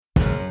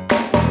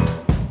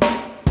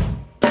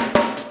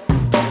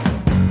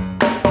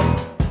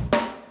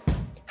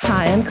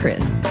and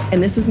Chris,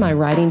 and this is my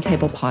Writing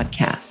Table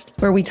podcast,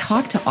 where we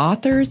talk to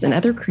authors and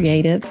other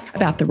creatives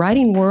about the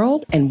writing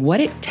world and what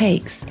it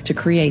takes to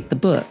create the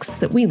books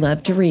that we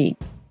love to read.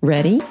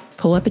 Ready?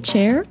 Pull up a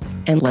chair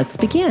and let's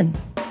begin.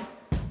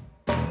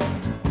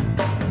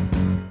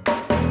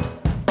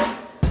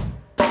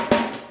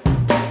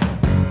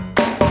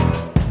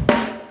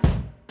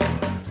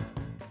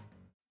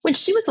 When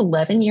she was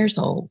 11 years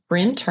old,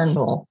 Bryn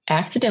Turnbull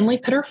accidentally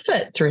put her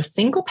foot through a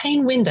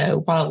single-pane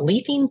window while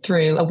leafing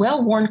through a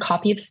well-worn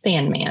copy of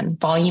Sandman,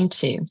 Volume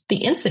 2.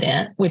 The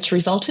incident, which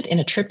resulted in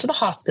a trip to the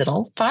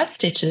hospital, 5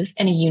 stitches,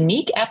 and a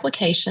unique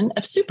application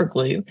of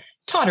superglue,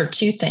 taught her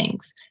 2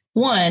 things.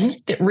 1,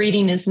 that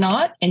reading is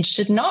not and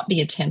should not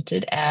be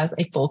attempted as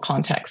a full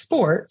contact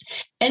sport.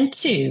 And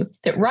 2,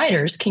 that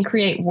writers can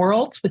create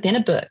worlds within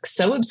a book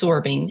so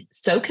absorbing,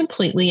 so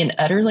completely and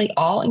utterly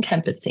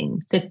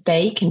all-encompassing that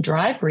they can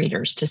drive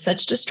readers to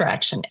such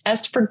distraction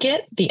as to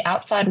forget the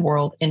outside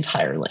world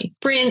entirely.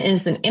 Bryn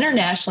is an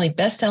internationally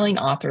best-selling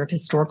author of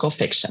historical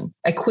fiction,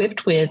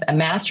 equipped with a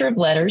Master of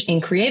Letters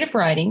in Creative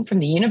Writing from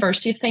the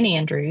University of St.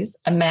 Andrews,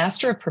 a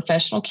Master of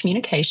Professional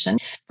Communication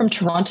from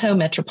Toronto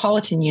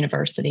Metropolitan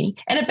University,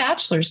 and a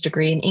bachelor's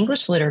degree in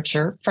English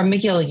Literature from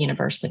McGill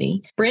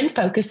University. Bryn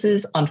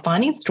focuses on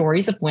finding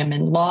stories of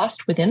women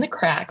lost within the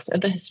cracks of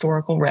the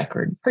historical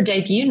record. Her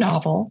debut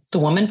novel, The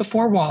Woman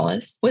Before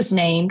Wallace, was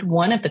named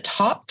one of the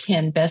top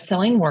 10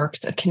 best-selling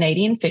works of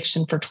Canadian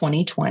fiction for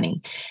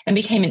 2020 and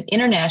became an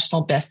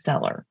international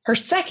bestseller. Her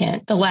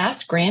second, The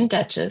Last Grand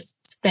Duchess,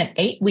 spent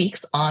 8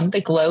 weeks on the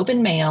Globe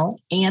and Mail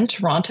and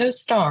Toronto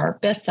Star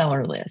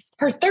bestseller list.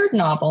 Her third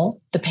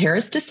novel, The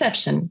Paris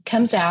Deception,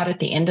 comes out at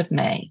the end of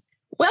May.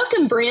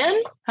 Welcome,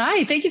 Bryn.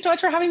 Hi, thank you so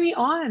much for having me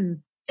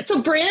on.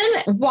 So, Bryn,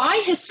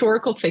 why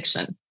historical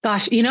fiction?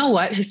 Gosh, you know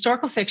what?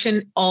 Historical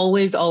fiction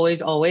always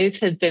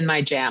has been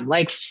my jam.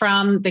 Like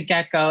from the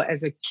get-go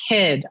as a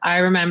kid, I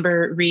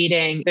remember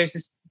reading, there's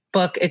this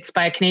book, it's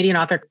by a Canadian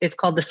author. It's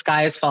called The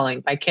Sky is Falling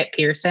by Kit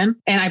Pearson.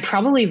 And I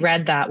probably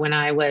read that when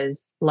I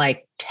was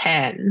like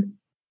 10.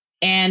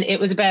 And it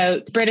was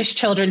about British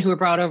children who were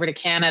brought over to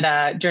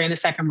Canada during the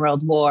Second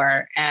World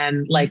War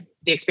and like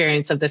the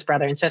experience of this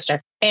brother and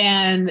sister.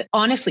 And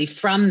honestly,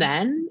 from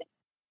then,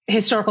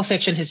 historical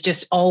fiction has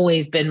just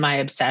always been my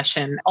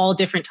obsession, all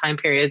different time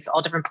periods,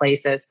 all different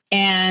places.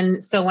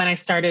 And so when I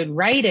started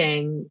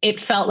writing, it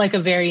felt like a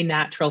very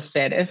natural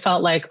fit. It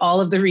felt like all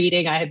of the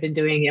reading I had been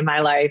doing in my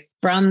life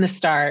from the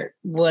start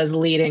was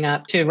leading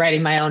up to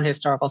writing my own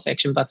historical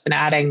fiction books and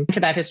adding to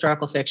that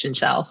historical fiction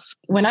shelf.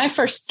 When I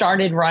first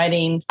started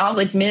writing, I'll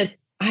admit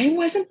I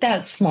wasn't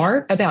that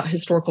smart about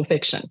historical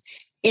fiction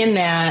in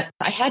that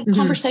I had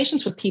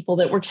conversations with people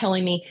that were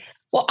telling me,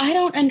 well, I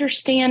don't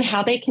understand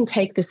how they can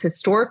take this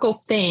historical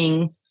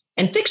thing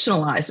and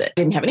fictionalize it.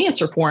 I didn't have an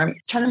answer for him. I'm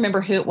trying to remember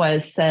who it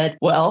was said,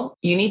 well,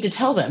 you need to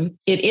tell them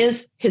it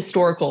is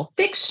historical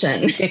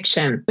fiction.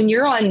 Fiction. When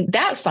you're on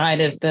that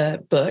side of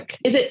the book,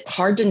 is it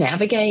hard to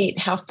navigate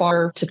how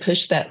far to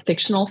push that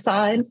fictional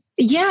side?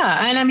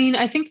 Yeah. And I mean,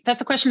 I think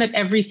that's a question that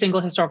every single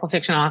historical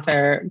fiction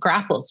author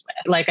grapples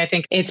with. Like, I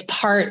think it's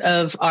part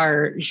of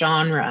our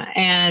genre.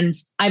 And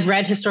I've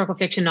read historical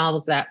fiction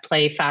novels that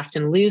play fast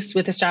and loose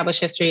with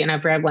established history. And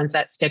I've read ones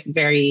that stick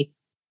very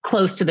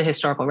close to the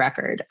historical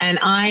record. And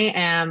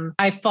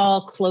I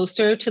fall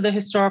closer to the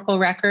historical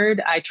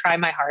record. I try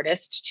my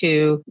hardest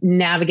to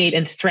navigate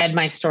and thread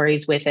my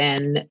stories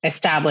within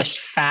established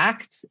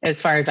fact as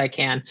far as I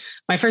can.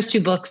 My first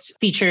 2 books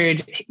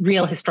featured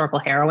real historical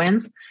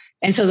heroines.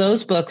 And so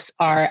those books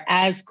are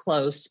as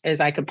close as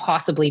I could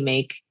possibly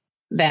make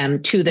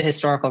them to the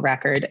historical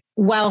record,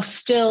 while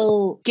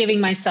still giving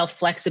myself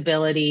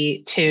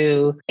flexibility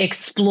to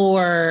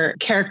explore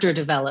character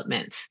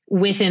development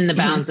within the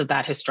bounds of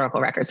that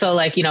historical record. So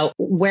like, you know,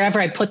 wherever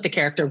I put the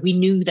character, we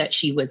knew that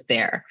she was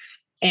there.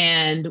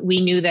 And we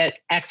knew that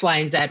X, Y,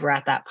 and Z were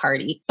at that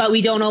party, but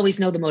we don't always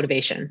know the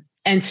motivation.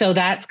 And so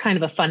that's kind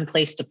of a fun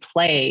place to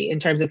play in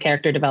terms of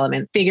character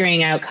development,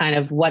 figuring out kind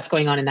of what's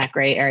going on in that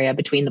gray area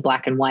between the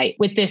black and white.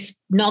 With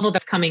this novel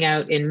that's coming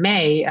out in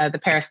May, The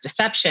Paris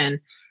Deception,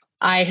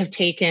 I have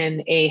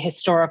taken a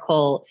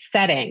historical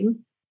setting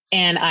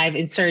and I've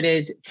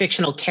inserted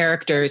fictional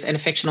characters and a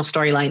fictional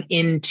storyline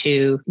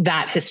into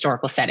that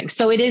historical setting.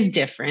 So it is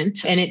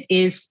different, and it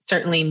is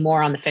certainly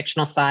more on the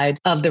fictional side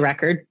of the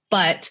record,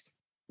 but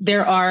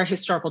there are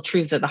historical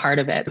truths at the heart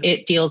of it.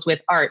 It deals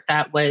with art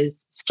that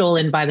was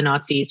stolen by the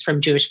Nazis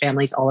from Jewish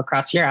families all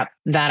across Europe.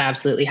 That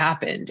absolutely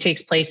happened. It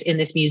takes place in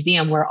this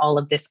museum where all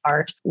of this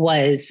art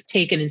was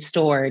taken and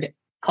stored,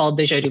 called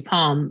the Jeu du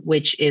Paume,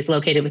 which is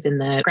located within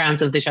the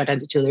grounds of the Jardin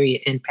des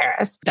Tuileries in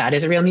Paris. That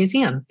is a real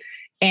museum.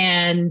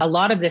 And a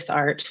lot of this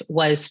art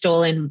was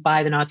stolen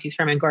by the Nazis,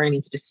 Hermann Goring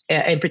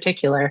in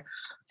particular,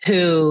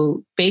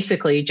 who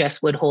basically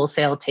just would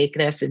wholesale take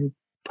this and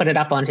put it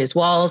up on his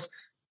walls,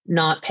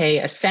 not pay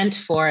a cent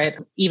for it,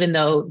 even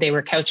though they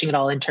were couching it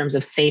all in terms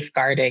of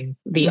safeguarding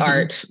the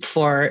art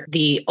for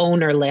the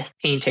ownerless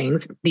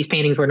paintings. These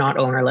paintings were not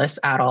ownerless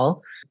at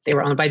all. They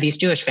were owned by these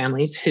Jewish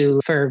families who,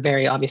 for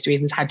very obvious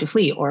reasons, had to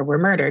flee or were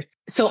murdered.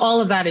 So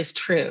all of that is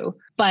true.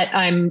 But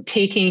I'm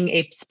taking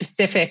a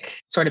specific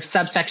sort of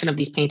subsection of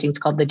these paintings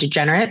called the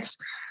degenerates.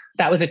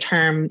 That was a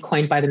term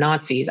coined by the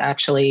Nazis,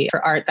 actually,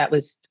 for art that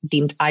was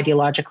deemed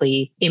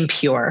ideologically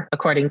impure,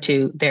 according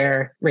to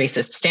their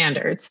racist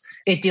standards.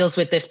 It deals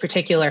with this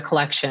particular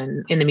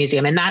collection in the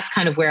museum. And that's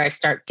kind of where I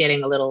start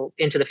getting a little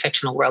into the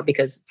fictional world,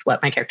 because it's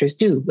what my characters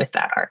do with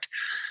that art.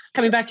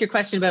 Coming back to your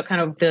question about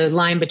kind of the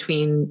line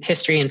between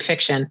history and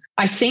fiction,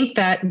 I think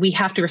that we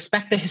have to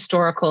respect the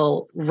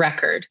historical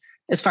record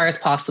as far as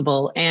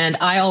possible. And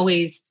I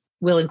always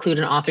will include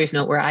an author's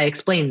note where I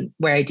explain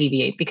where I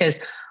deviate, because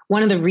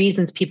one of the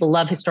reasons people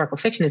love historical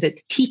fiction is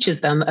it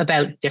teaches them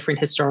about different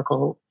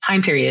historical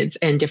time periods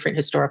and different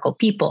historical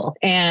people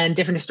and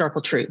different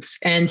historical truths.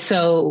 And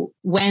so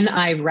when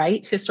I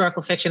write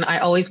historical fiction, I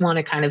always want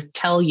to kind of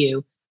tell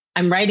you,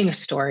 I'm writing a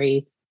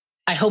story.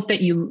 I hope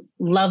that you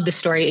love the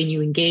story and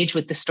you engage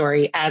with the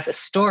story as a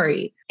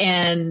story.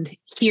 And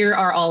here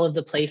are all of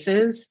the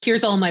places.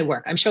 Here's all my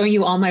work. I'm showing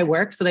you all my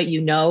work so that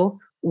you know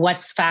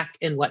what's fact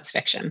and what's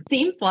fiction.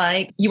 Seems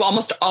like you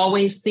almost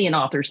always see an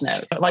author's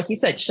note. Like you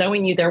said,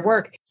 showing you their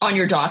work on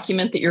your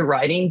document that you're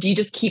writing. Do you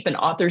just keep an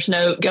author's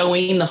note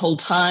going the whole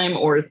time?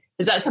 Or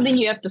is that something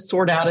you have to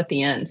sort out at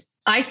the end?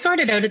 I sort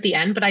it out at the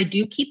end, but I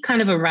do keep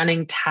kind of a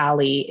running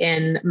tally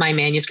in my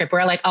manuscript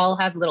where I'll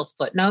have little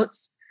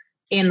footnotes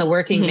in the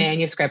working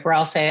manuscript where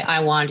I'll say, I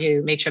want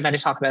to make sure that I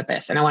talk about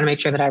this and I want to make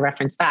sure that I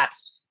reference that.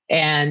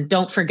 And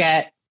don't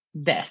forget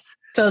this,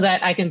 so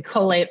that I can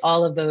collate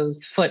all of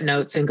those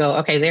footnotes and go,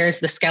 okay, there's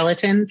the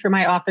skeleton for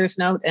my author's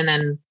note, and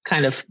then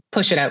kind of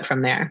push it out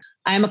from there.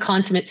 I'm a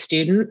consummate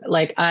student.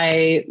 Like,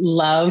 I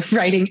love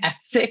writing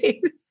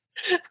essays,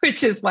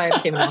 which is why I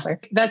became an author.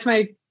 That's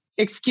my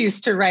excuse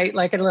to write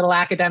like a little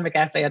academic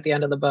essay at the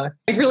end of the book.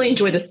 I really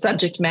enjoy the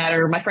subject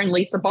matter. My friend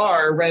Lisa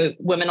Barr wrote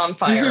Women on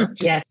Fire.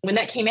 Yes. When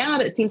that came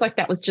out, it seems like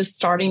that was just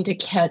starting to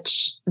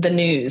catch the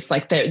news.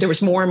 Like there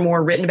was more and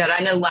more written about it.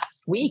 I know last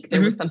week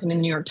there was something in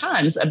the New York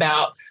Times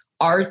about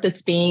art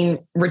that's being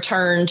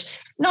returned,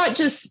 not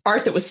just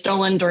art that was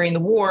stolen during the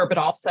war, but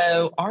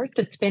also art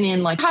that's been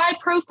in like high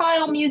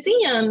profile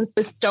museums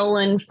was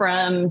stolen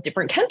from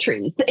different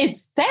countries.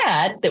 It's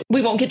sad that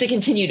we won't get to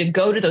continue to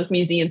go to those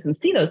museums and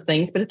see those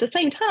things. But at the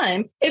same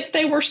time, if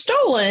they were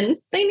stolen,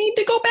 they need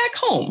to go back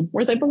home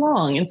where they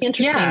belong. It's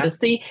interesting to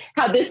see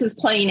how this is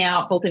playing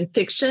out both in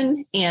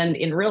fiction and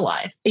in real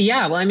life.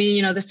 Yeah. Well, I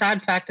mean, the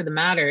sad fact of the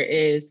matter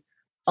is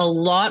a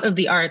lot of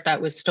the art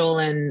that was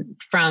stolen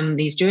from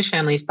these Jewish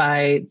families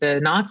by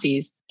the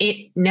Nazis,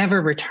 it never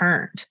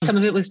returned. Some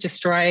of it was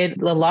destroyed.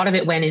 A lot of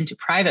it went into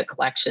private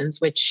collections,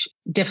 which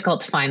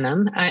difficult to find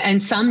them.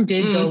 And some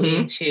did go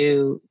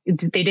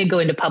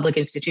into public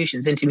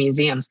institutions, into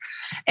museums.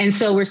 And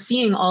so we're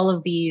seeing all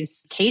of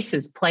these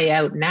cases play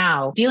out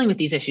now, dealing with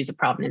these issues of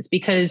provenance,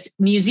 because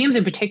museums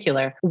in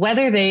particular,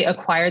 whether they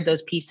acquired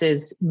those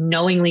pieces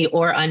knowingly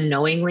or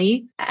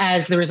unknowingly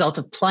as the result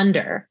of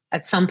plunder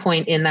at some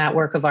point in that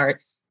work of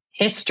art's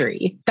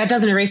history, that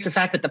doesn't erase the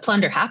fact that the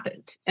plunder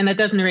happened. And that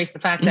doesn't erase the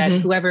fact that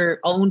whoever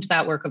owned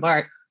that work of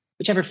art,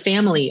 whichever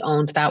family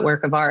owned that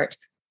work of art,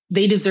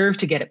 they deserve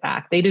to get it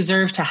back. They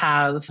deserve to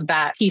have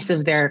that piece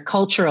of their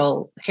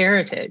cultural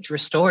heritage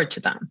restored to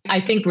them. I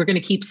think we're going to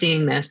keep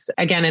seeing this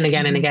again and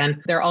again and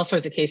again. There are all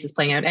sorts of cases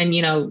playing out. And,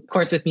 of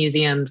course, with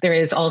museums, there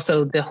is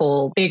also the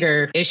whole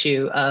bigger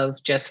issue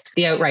of just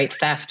the outright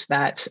theft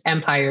that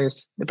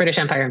empires, the British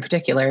Empire in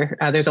particular,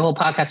 there's a whole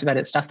podcast about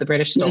it, Stuff the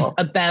British Stole,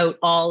 about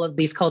all of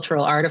these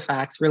cultural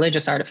artifacts,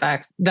 religious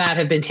artifacts that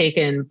have been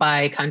taken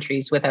by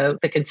countries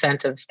without the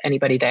consent of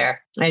anybody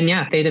there. And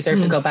yeah, they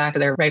deserve to go back to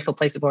their rightful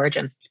place of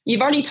origin.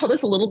 You've already told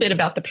us a little bit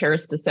about the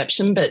Paris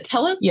deception, but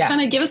tell us,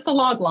 kind of give us the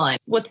log line.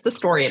 What's the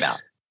story about?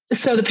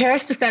 So the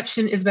Paris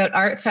deception is about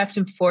art theft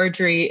and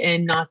forgery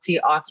in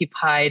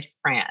Nazi-occupied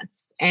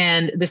France.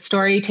 And the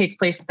story takes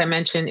place, as I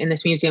mentioned, in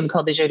this museum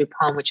called the Jeux du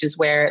Paume, which is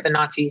where the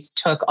Nazis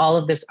took all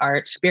of this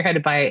art,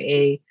 spearheaded by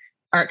a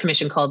art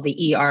commission called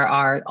the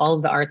ERR, all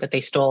of the art that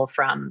they stole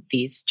from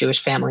these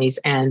Jewish families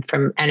and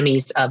from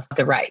enemies of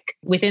the Reich.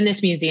 Within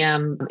this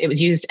museum, it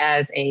was used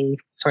as a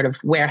sort of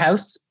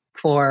warehouse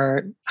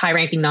for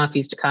high-ranking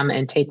Nazis to come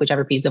and take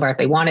whichever piece of art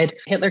they wanted.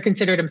 Hitler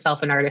considered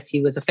himself an artist.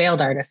 He was a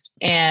failed artist,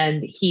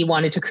 and he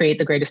wanted to create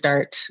the greatest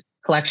art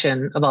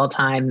collection of all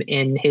time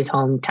in his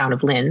hometown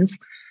of Linz.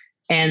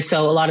 And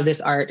so a lot of this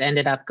art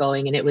ended up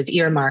going, and it was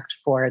earmarked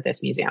for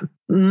this museum.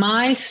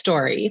 My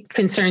story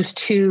concerns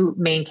two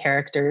main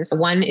characters.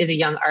 One is a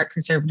young art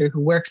conservator who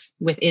works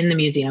within the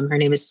museum. Her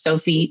name is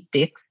Sophie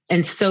Dix.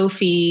 And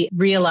Sophie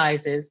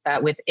realizes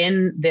that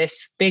within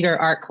this bigger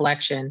art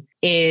collection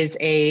is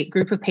a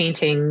group of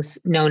paintings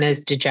known as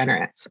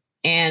degenerates.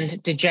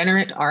 And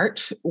degenerate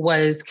art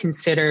was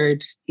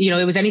considered,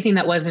 it was anything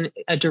that wasn't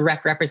a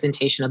direct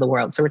representation of the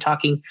world. So we're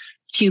talking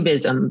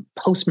Cubism,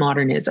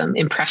 postmodernism,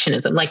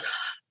 Impressionism, like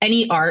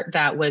any art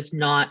that was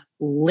not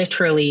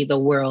literally the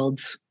world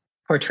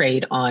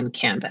portrayed on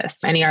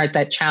canvas. Any art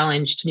that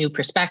challenged new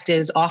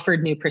perspectives,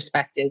 offered new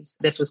perspectives,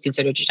 this was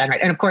considered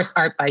degenerate. And of course,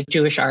 art by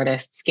Jewish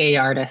artists, gay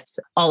artists,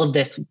 all of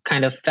this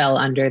kind of fell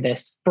under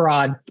this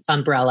broad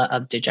umbrella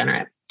of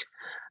degenerate.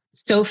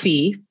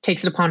 Sophie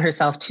takes it upon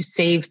herself to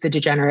save the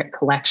degenerate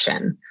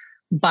collection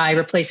by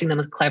replacing them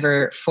with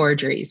clever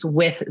forgeries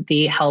with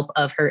the help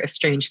of her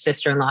estranged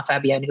sister-in-law,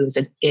 Fabienne, who is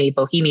a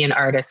bohemian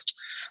artist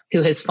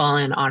who has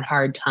fallen on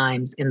hard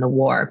times in the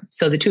war.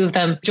 So the two of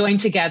them joined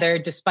together,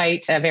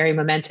 despite a very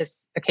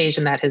momentous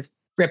occasion that has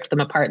ripped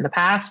them apart in the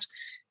past,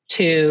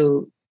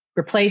 to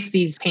replace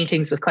these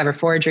paintings with clever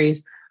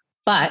forgeries.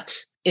 But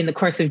in the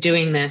course of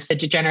doing this, the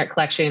degenerate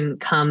collection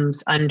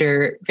comes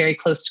under very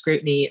close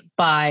scrutiny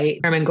by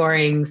Hermann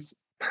Göring's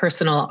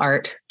personal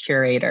art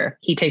curator.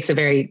 He takes a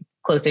very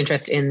close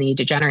interest in the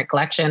degenerate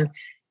collection,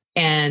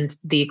 and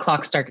the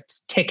clock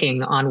starts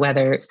ticking on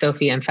whether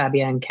Sophie and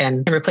Fabienne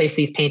can replace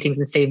these paintings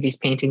and save these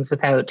paintings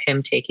without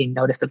him taking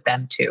notice of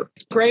them too.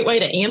 Great way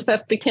to amp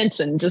up the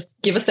tension.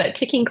 Just give us that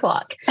ticking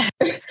clock.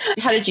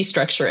 How did you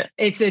structure it?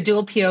 It's a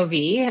dual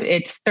POV.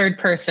 It's third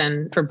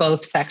person for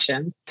both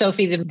sections.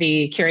 Sophie,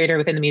 the curator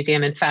within the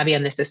museum, and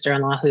Fabienne, the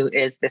sister-in-law, who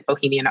is this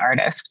bohemian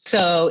artist.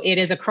 So it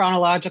is a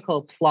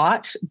chronological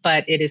plot,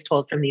 but it is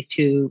told from these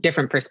two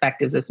different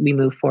perspectives as we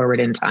move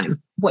forward in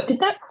time. What did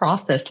that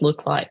process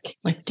look like?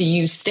 Like, do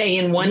you stay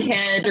in one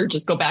head or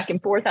just go back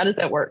and forth? How does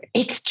that work?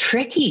 It's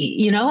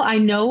tricky. I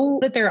know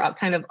that there are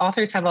kind of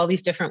authors have all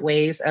these different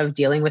ways of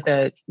dealing with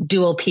a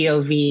dual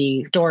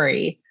POV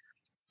story.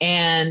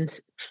 And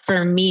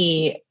for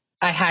me,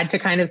 I had to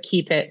kind of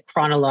keep it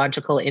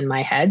chronological in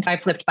my head. I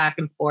flipped back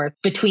and forth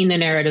between the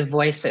narrative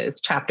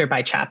voices, chapter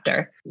by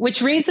chapter,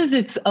 which raises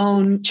its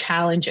own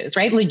challenges,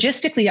 right?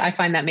 Logistically, I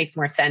find that makes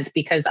more sense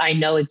because I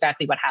know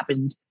exactly what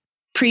happened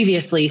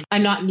previously.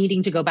 I'm not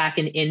needing to go back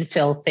and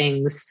infill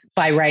things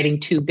by writing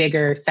two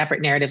bigger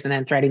separate narratives and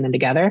then threading them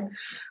together.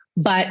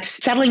 But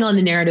settling on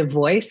the narrative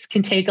voice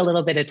can take a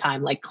little bit of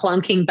time, like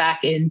clunking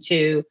back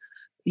into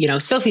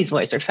Sophie's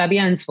voice or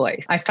Fabienne's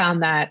voice. I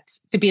found that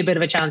to be a bit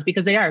of a challenge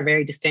because they are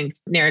very distinct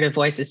narrative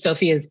voices.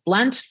 Sophie is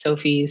blunt.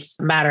 Sophie's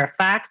matter of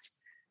fact.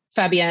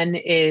 Fabienne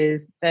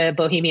is a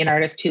bohemian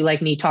artist who, like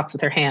me, talks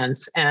with her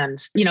hands and,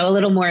 a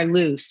little more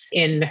loose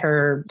in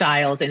her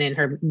styles and in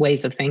her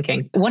ways of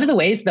thinking. One of the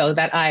ways, though,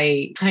 that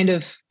I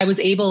was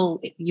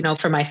able,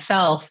 for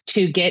myself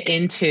to get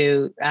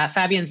into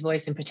Fabienne's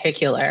voice in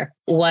particular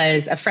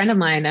was a friend of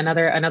mine,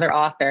 another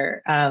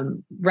author,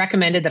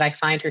 recommended that I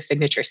find her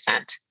signature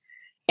scent.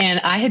 And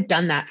I had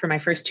done that for my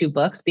first two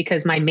books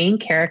because my main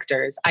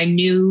characters, I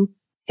knew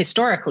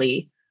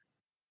historically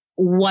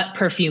what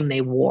perfume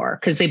they wore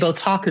because they both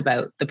talk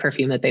about the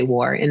perfume that they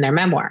wore in their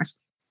memoirs.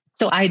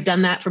 So I had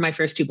done that for my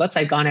first two books.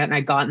 I'd gone out and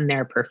I'd gotten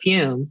their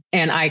perfume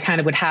and I kind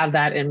of would have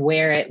that and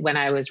wear it when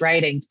I was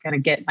writing to kind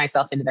of get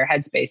myself into their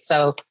headspace.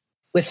 So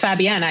with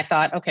Fabienne, I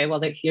thought, okay,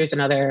 well, here's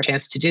another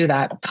chance to do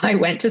that. I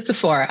went to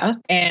Sephora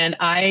and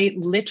I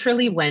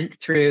literally went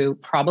through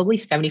probably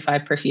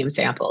 75 perfume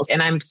samples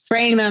and I'm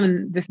spraying them.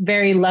 And this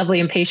very lovely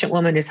and patient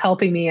woman is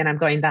helping me. And I'm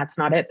going, that's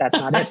not it. That's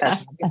not it.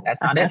 That's not it.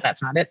 That's not it.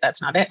 That's not it.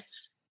 That's not it.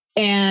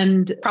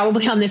 And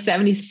probably on the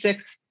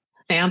 76th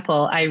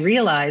sample, I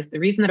realized the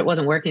reason that it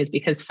wasn't working is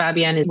because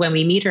Fabienne, when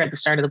we meet her at the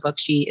start of the book,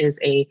 she is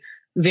a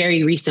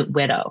very recent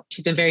widow.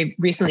 She's been very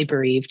recently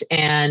bereaved.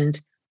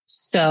 And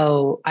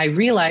so I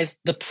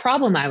realized the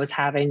problem I was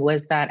having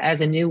was that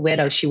as a new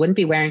widow, she wouldn't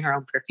be wearing her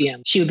own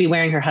perfume. She would be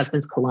wearing her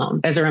husband's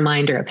cologne as a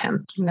reminder of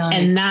him. Nice.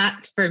 And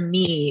that for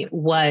me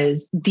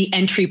was the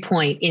entry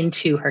point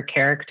into her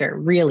character.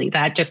 Really,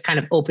 that just kind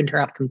of opened her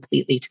up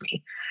completely to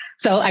me.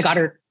 So I got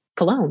her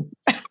cologne.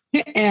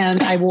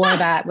 And I wore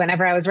that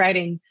whenever I was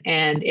writing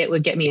and it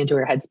would get me into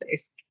her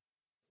headspace.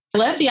 I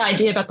love the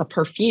idea about the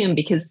perfume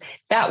because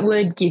that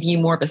would give you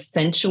more of a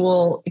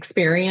sensual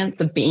experience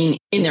of being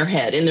in their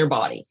head, in their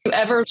body. You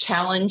ever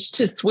challenged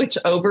to switch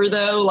over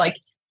though? Like,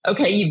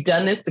 okay, you've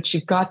done this, but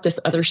you've got this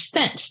other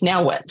scent.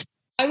 Now what?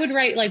 I would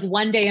write like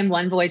one day in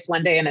one voice,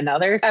 one day in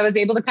another. I was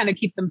able to kind of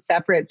keep them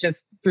separate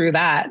just through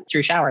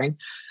showering.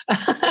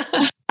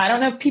 I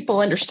don't know if people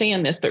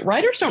understand this, but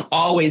writers don't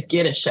always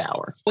get a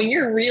shower. When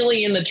you're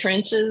really in the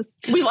trenches,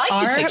 we like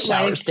to take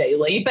showers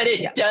daily, but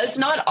it does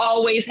not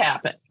always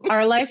happen.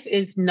 Our life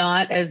is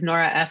not as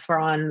Nora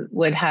Ephron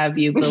would have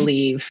you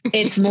believe.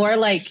 It's more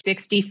like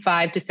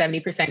 65 to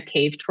 70%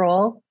 cave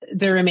troll.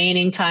 The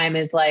remaining time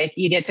is like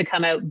you get to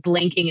come out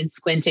blinking and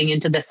squinting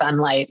into the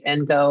sunlight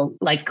and go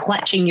like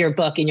clutching your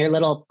book in your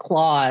little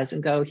claws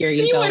and go, here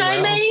you go. See what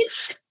I made?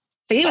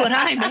 See what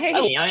I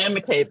made? I am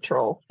a cave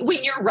troll.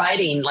 When you're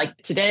writing, like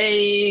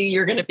today,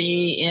 you're going to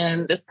be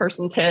in this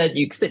person's head.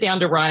 You sit down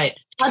to write.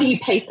 How do you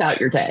pace out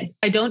your day?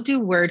 I don't do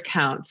word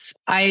counts.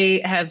 I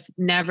have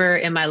never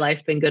in my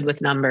life been good with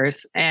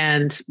numbers,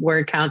 and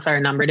word counts are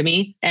a number to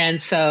me.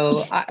 And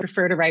so I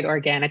prefer to write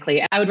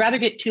organically. I would rather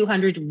get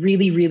 200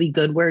 really, really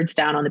good words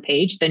down on the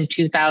page than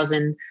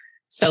 2,000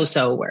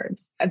 so-so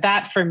words.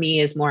 That for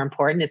me is more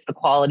important. It's the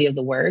quality of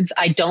the words.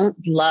 I don't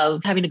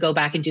love having to go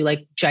back and do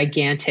like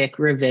gigantic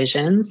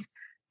revisions.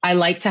 I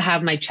like to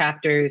have my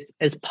chapters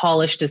as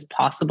polished as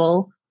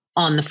possible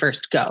on the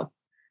first go.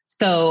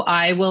 So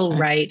I will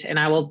write and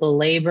I will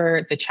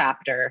belabor the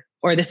chapter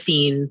or the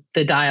scene,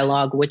 the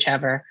dialogue,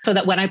 whichever, so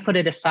that when I put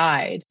it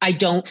aside, I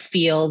don't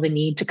feel the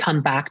need to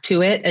come back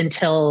to it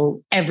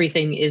until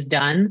everything is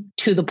done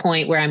to the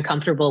point where I'm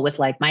comfortable with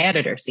like my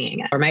editor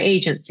seeing it or my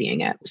agent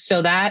seeing it.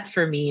 So that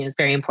for me is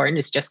very important.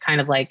 It's just kind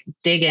of like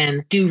dig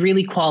in, do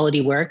really quality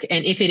work.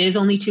 And if it is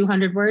only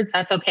 200 words,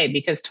 that's okay,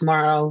 because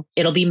tomorrow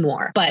it'll be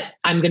more, but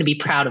I'm going to be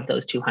proud of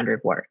those 200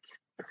 words.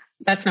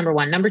 That's number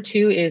one. Number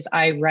two is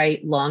I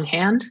write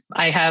longhand.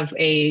 I have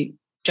a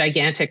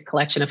gigantic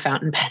collection of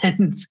fountain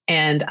pens,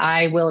 and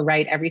I will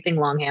write everything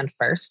longhand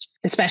first,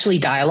 especially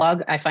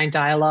dialogue. I find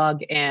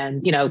dialogue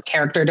and,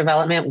 character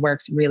development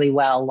works really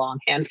well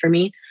longhand for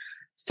me.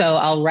 So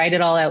I'll write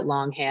it all out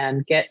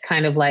longhand, get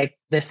kind of like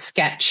the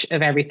sketch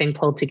of everything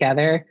pulled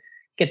together,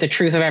 get the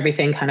truth of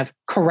everything kind of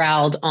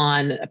corralled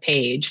on a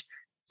page.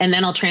 And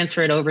then I'll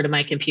transfer it over to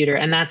my computer.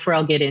 And that's where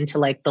I'll get into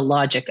like the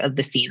logic of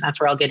the scene. That's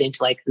where I'll get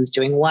into like who's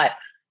doing what,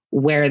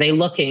 where are they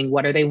looking,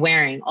 what are they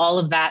wearing? All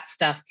of that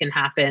stuff can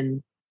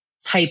happen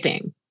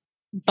typing,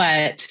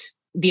 but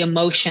the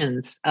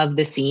emotions of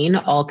the scene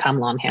all come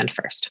longhand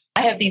first.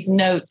 I have these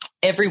notes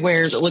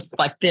everywhere that look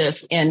like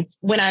this. And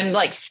when I'm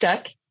like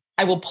stuck,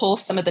 I will pull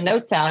some of the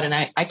notes out and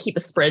I keep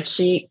a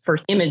spreadsheet for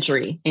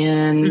imagery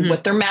and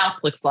what their mouth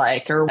looks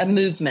like or a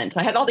movement.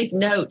 I have all these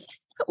notes.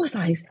 What was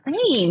I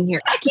saying here?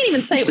 I can't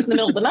even say it was in the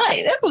middle of the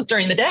night. That was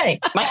during the day.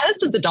 My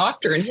husband's a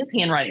doctor and his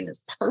handwriting is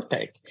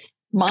perfect.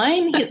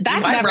 Mine,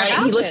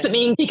 he looks at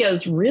me and he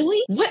goes,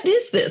 "Really? What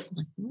is this?"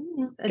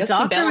 A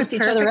doctor with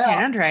perfect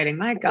handwriting.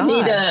 My God.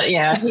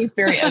 He's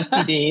very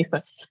OCD.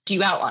 So, do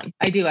you outline?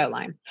 I do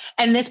outline.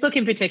 And this book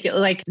in particular,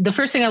 like the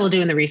first thing I will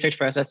do in the research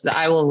process is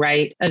I will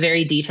write a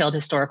very detailed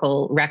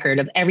historical record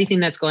of everything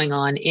that's going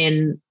on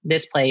in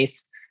this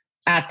place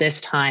at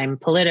this time,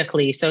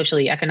 politically,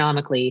 socially,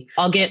 economically.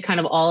 I'll get kind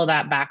of all of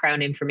that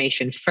background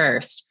information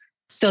first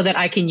so that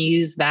I can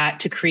use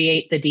that to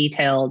create the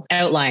detailed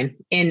outline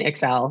in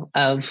Excel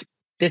of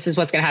this is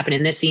what's going to happen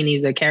in this scene.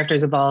 These are the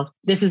characters involved.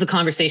 This is the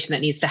conversation that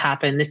needs to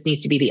happen. This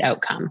needs to be the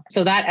outcome.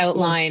 So that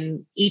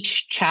outline,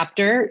 each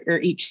chapter or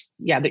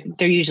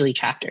they're usually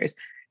chapters.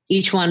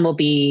 Each one will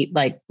be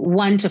like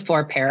 1 to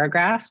 4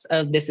 paragraphs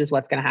of this is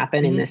what's going to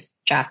happen in this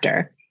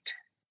chapter.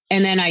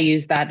 And then I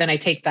use that, then I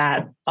take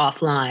that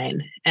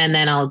offline and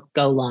then I'll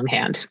go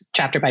longhand,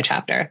 chapter by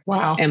chapter.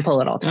 Wow. And pull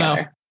it all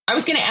together. Wow. I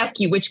was going to ask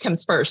you which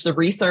comes first, the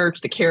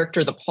research, the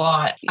character, the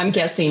plot. I'm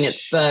guessing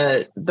it's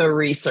the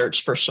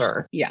research for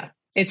sure. Yeah,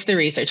 it's the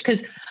research.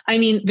 Because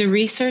the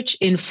research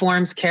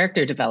informs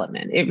character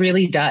development. It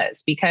really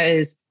does.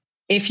 Because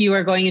if you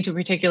are going into a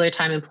particular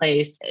time and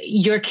place,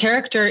 your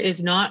character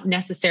is not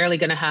necessarily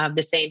going to have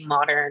the same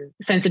modern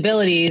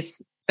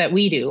sensibilities that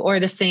we do or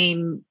the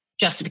same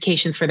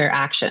justifications for their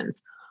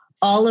actions.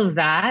 All of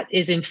that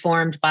is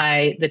informed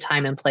by the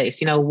time and place.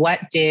 What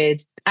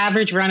did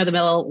average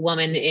run-of-the-mill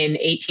woman in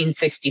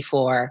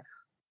 1864,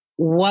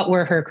 what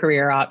were her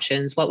career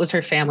options? What was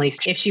her family?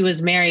 If she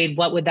was married,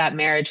 what would that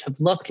marriage have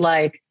looked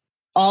like?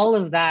 All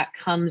of that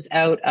comes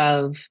out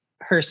of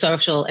her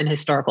social and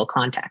historical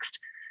context.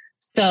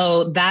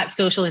 So that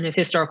social and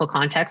historical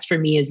context for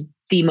me is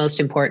the most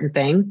important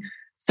thing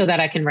so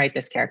that I can write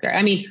this character.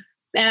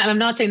 And I'm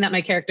not saying that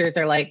my characters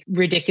are like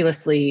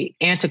ridiculously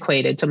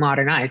antiquated to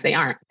modern eyes. They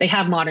aren't. They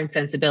have modern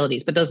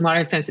sensibilities, but those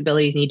modern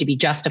sensibilities need to be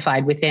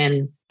justified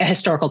within a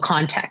historical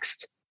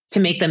context to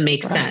make them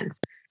make sense.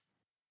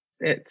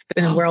 It's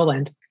been a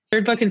whirlwind.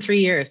 Third book in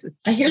 3 years.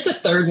 I hear the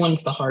third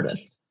one's the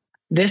hardest.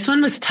 This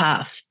one was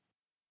tough.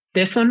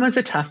 This one was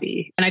a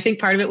toughie. And I think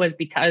part of it was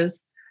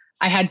because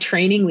I had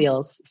training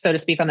wheels, so to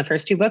speak, on the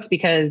first 2 books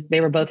because they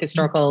were both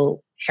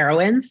historical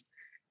heroines.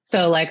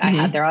 So I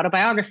had their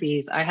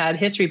autobiographies, I had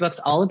history books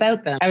all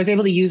about them. I was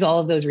able to use all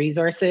of those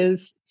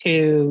resources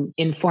to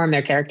inform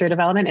their character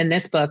development. In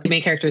this book, the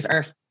main characters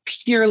are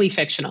purely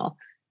fictional.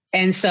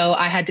 And so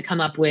I had to come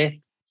up with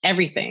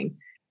everything.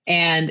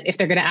 And if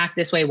they're going to act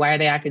this way, why are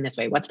they acting this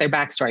way? What's their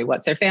backstory?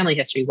 What's their family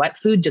history? What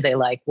food do they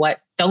like? What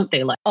don't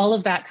they like? All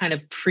of that kind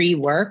of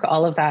pre-work,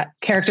 all of that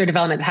character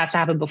development has to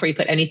happen before you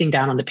put anything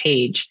down on the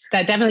page.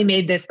 That definitely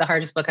made this the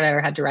hardest book I've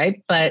ever had to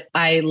write, but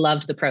I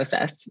loved the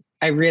process.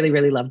 I really,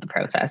 really loved the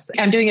process.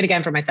 I'm doing it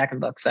again for my second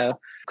book, so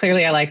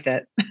clearly I liked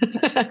it.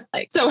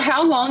 So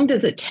how long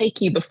does it take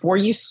you before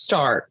you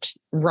start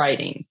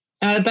writing?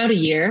 About a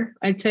year,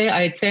 I'd say.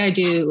 I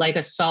do like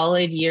a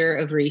solid year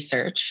of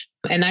research.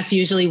 And that's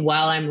usually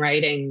while I'm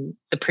writing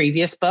the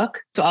previous book.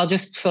 So I'll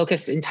just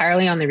focus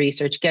entirely on the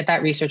research, get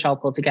that research all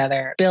pulled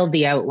together, build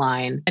the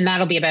outline, and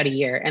that'll be about a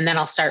year. And then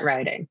I'll start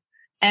writing.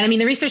 And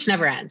the research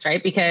never ends,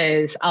 right?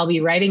 Because I'll be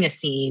writing a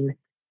scene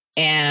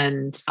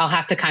and I'll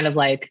have to kind of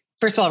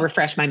first of all,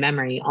 refresh my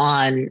memory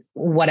on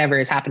whatever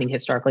is happening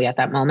historically at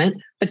that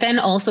moment. But then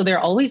also there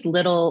are always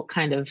little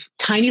kind of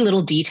tiny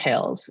little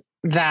details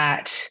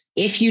that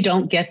if you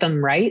don't get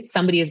them right,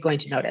 somebody is going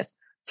to notice.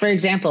 For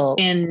example,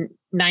 in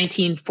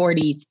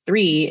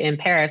 1943 in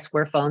Paris,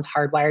 were phones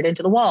hardwired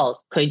into the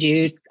walls? Could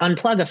you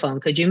unplug a phone?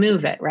 Could you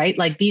move it? Right?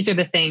 Like these are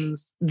the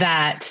things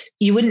that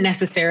you wouldn't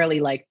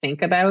necessarily like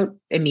think about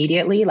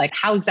immediately. Like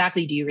how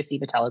exactly do you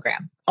receive a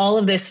telegram? All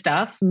of this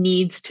stuff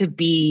needs to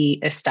be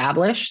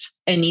established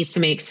and needs to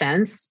make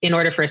sense in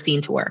order for a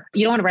scene to work.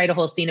 You don't want to write a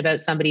whole scene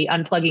about somebody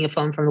unplugging a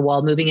phone from the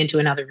wall, moving into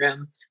another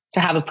room to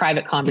have a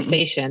private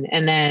conversation,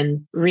 and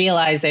then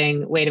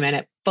realizing, wait a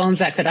minute, phones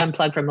that could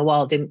unplug from the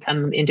wall didn't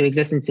come into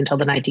existence until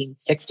the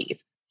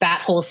 1960s. That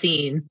whole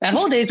scene, that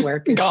whole day's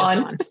work is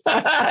gone.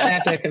 I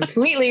have to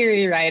completely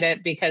rewrite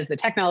it because the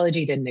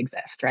technology didn't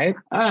exist, right?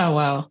 Oh,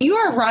 wow. You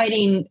are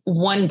writing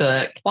one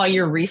book while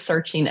you're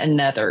researching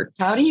another.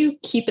 How do you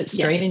keep it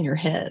straight in your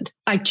head?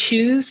 I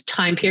choose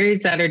time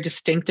periods that are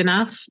distinct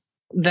enough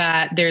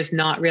that there's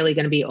not really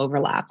going to be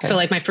overlap. Okay. So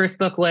like my first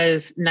book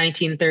was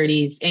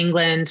 1930s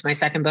England. My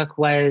second book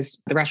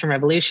was the Russian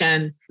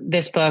Revolution.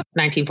 This book,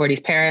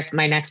 1940s Paris.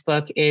 My next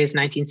book is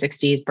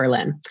 1960s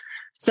Berlin.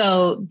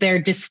 So they're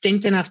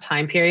distinct enough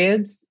time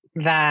periods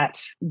that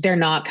they're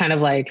not kind of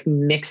like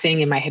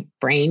mixing in my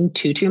brain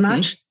too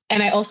much.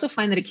 And I also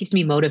find that it keeps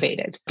me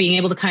motivated, being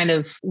able to kind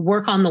of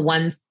work on the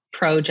one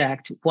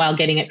project while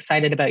getting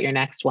excited about your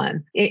next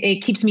one.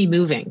 It keeps me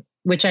moving,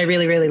 which I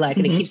really, really like.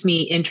 And it keeps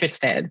me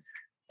interested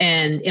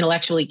and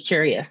intellectually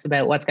curious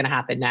about what's going to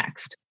happen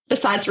next.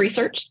 Besides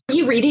research, are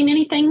you reading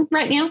anything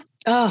right now?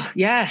 Oh,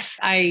 yes.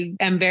 I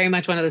am very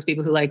much one of those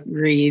people who like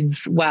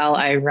reads while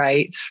I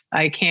write.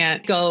 I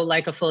can't go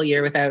like a full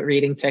year without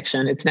reading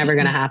fiction. It's never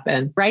going to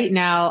happen. Right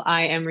now,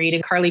 I am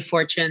reading Carly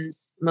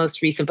Fortune's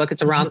most recent book.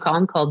 It's a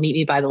rom-com called Meet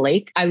Me by the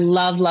Lake. I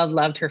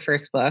loved her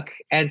first book.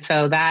 And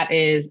so that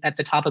is at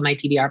the top of my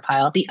TBR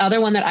pile. The other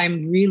one that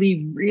I'm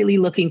really, really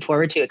looking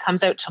forward to, it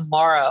comes out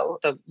tomorrow,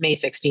 so May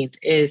 16th,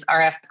 is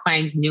R.F.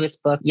 Kuang's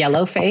newest book,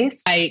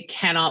 Yellowface. I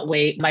cannot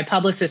wait. My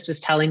publicist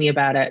was telling me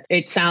about it.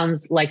 It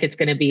sounds like it's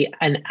going to be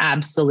an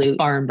absolute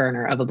barn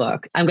burner of a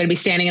book. I'm going to be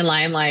standing in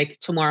line like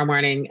tomorrow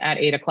morning at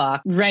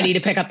 8:00, ready to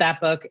pick up that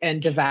book and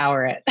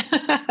devour it.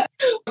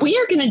 We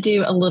are going to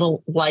do a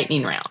little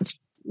lightning round.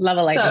 Love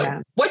a lightning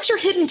round. What's your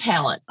hidden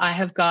talent? I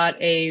have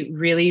got a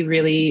really,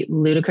 really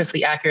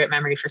ludicrously accurate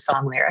memory for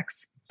song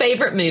lyrics.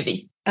 Favorite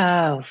movie?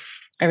 Oh,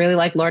 I really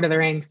like Lord of the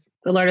Rings,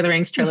 the Lord of the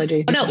Rings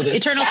trilogy. Oh, no,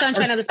 Eternal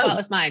Sunshine of the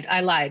Spotless Mind.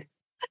 I lied.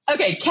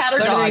 Okay, cat or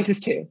Lord dog? Of the Rings is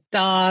 2.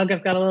 Dog.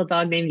 I've got a little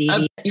dog named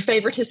Evie. Your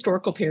favorite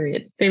historical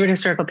period? Favorite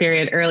historical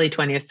period, early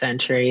 20th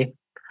century.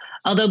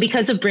 Although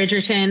because of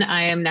Bridgerton,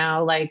 I am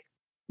now like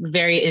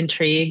very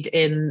intrigued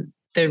in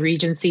the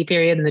Regency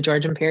period and the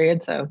Georgian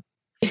period. So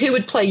who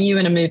would play you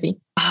in a movie?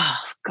 Oh,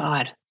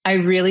 God. I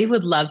really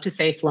would love to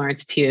say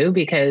Florence Pugh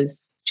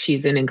because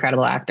she's an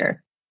incredible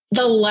actor.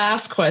 The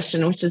last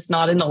question, which is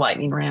not in the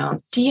lightning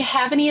round. Do you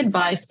have any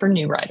advice for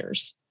new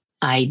writers?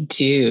 I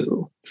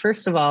do.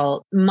 First of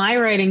all, my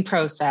writing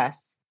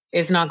process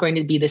is not going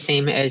to be the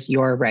same as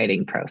your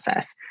writing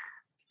process.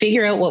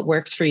 Figure out what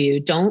works for you.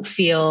 Don't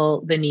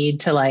feel the need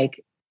to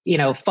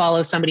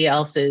follow somebody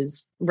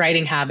else's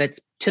writing habits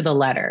to the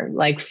letter.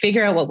 Like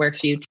figure out what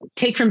works for you.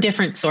 Take from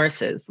different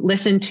sources.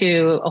 Listen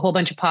to a whole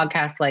bunch of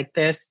podcasts like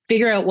this.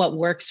 Figure out what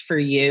works for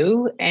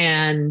you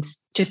and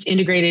just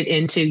integrate it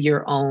into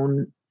your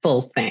own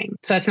full thing.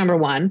 So that's number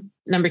one.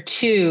 Number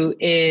two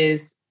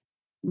is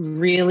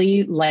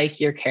really like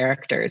your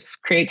characters.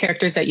 Create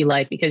characters that you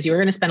like because you're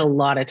going to spend a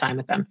lot of time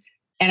with them.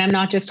 And I'm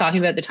not just talking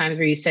about the times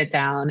where you sit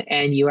down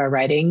and you are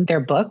writing their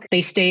book.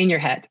 They stay in your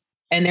head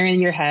and they're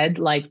in your head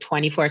like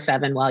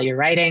 24/7 while you're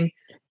writing.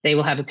 They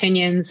will have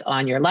opinions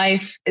on your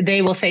life.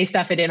 They will say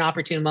stuff at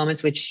inopportune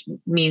moments, which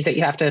means that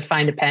you have to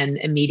find a pen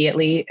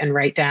immediately and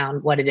write down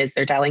what it is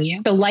they're telling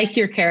you. So like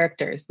your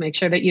characters, make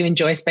sure that you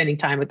enjoy spending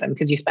time with them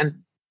because you spend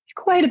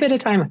quite a bit of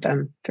time with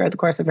them throughout the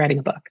course of writing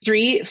a book.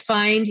 3,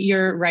 find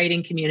your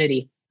writing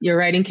community. Your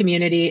writing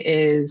community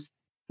is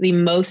the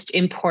most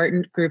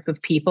important group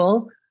of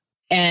people.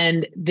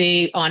 And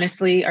they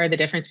honestly are the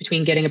difference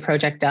between getting a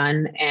project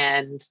done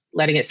and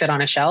letting it sit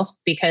on a shelf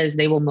because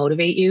they will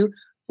motivate you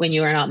when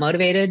you are not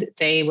motivated.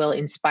 They will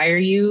inspire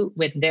you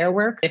with their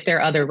work. If there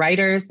are other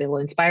writers, they will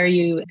inspire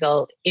you.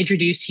 They'll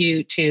introduce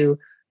you to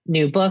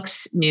new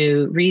books,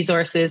 new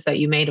resources that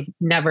you may have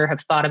never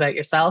have thought about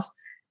yourself.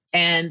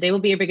 And they will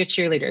be your biggest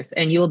cheerleaders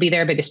and you will be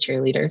their biggest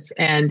cheerleaders.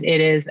 And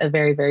it is a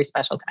very, very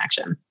special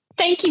connection.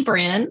 Thank you,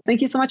 Bryn.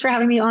 Thank you so much for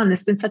having me on. This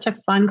has been such a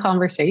fun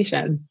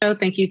conversation. So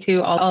thank you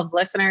to all of the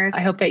listeners.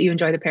 I hope that you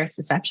enjoy the Paris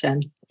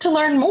Deception. To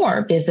learn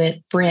more,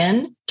 visit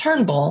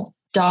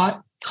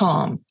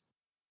BrynTurnbull.com.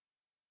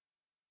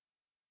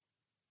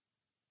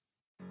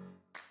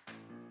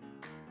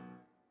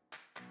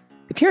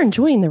 If you're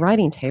enjoying the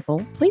writing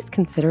table, please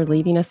consider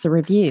leaving us a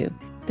review.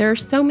 There are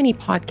so many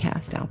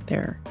podcasts out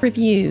there.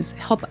 Reviews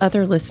help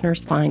other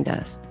listeners find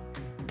us.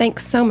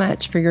 Thanks so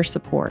much for your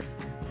support.